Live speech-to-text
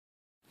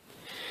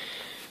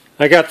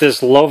I got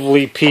this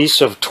lovely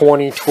piece of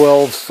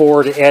 2012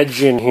 Ford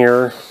Edge in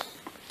here.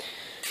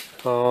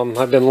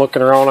 I've been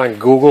looking around on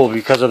Google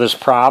because of this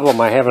problem.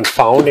 I haven't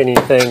found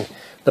anything.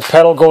 The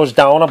pedal goes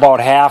down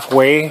about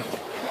halfway.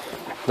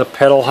 The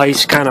pedal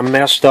height's kind of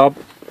messed up.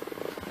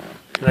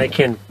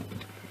 And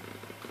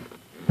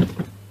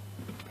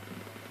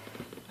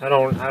I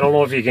don't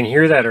know if you can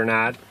hear that or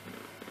not,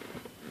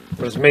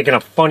 but it's making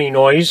a funny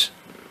noise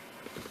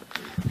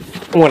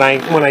when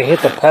I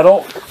hit the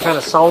pedal. Kind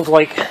of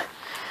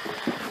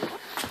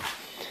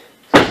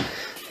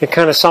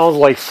sounds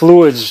like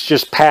fluids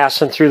just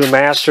passing through the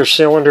master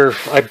cylinder.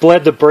 I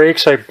bled the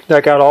brakes. I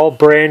got all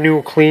brand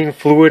new clean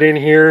fluid in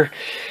here,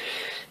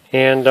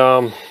 and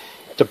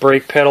the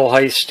brake pedal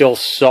height still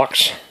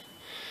sucks.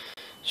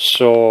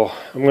 So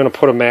I'm going to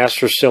put a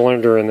master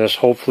cylinder in this.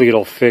 Hopefully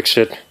it'll fix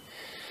it.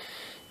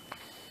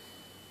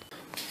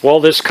 Well,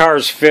 this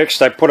car's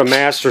fixed. I put a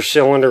master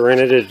cylinder in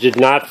it. It did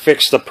not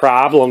fix the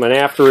problem, and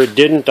after it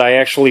didn't, I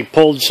actually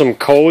pulled some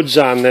codes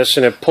on this,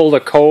 and it pulled a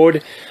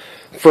code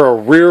for a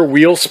rear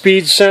wheel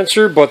speed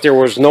sensor, but there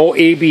was no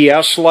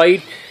ABS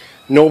light.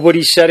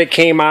 Nobody said it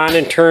came on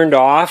and turned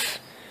off.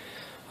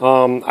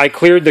 I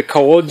cleared the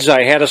codes.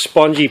 I had a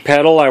spongy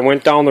pedal. I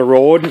went down the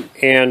road,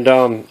 and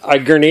I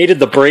grenaded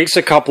the brakes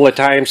a couple of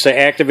times to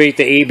activate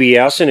the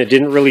ABS, and it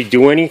didn't really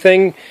do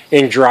anything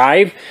in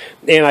drive.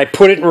 And I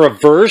put it in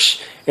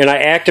reverse, and I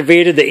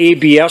activated the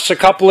ABS a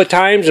couple of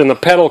times, and the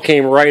pedal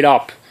came right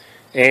up,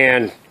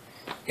 and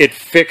it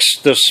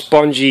fixed the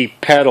spongy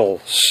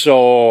pedal.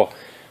 So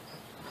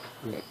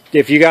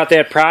if you got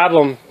that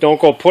problem,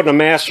 don't go putting a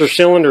master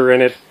cylinder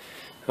in it.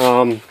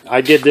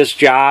 I did this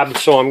job,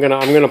 so I'm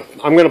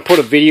gonna put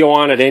a video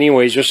on it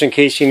anyways, just in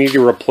case you need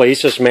to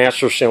replace this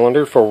master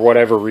cylinder for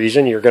whatever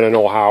reason. You're gonna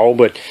know how.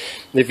 But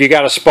if you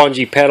got a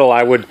spongy pedal,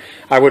 I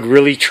would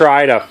really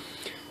try to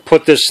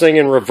put this thing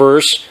in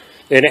reverse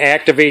and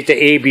activate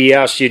the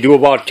ABS. You do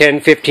about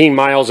 10-15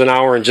 miles an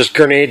hour and just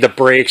grenade the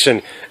brakes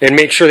and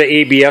make sure the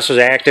ABS is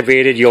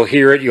activated. You'll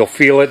hear it, you'll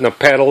feel it in the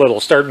pedal. It'll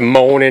start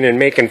moaning and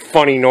making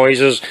funny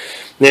noises.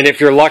 And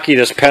if you're lucky,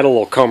 this pedal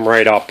will come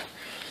right up.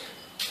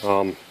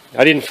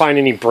 I didn't find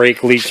any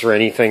brake leaks or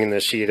anything in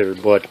this either,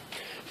 but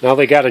now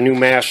they got a new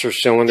master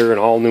cylinder and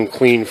all new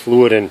clean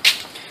fluid, and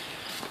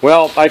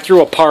well, I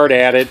threw a part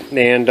at it,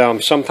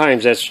 and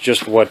sometimes that's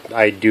just what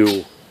I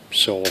do,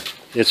 so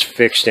it's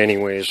fixed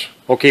anyways.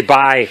 Okay,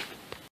 bye.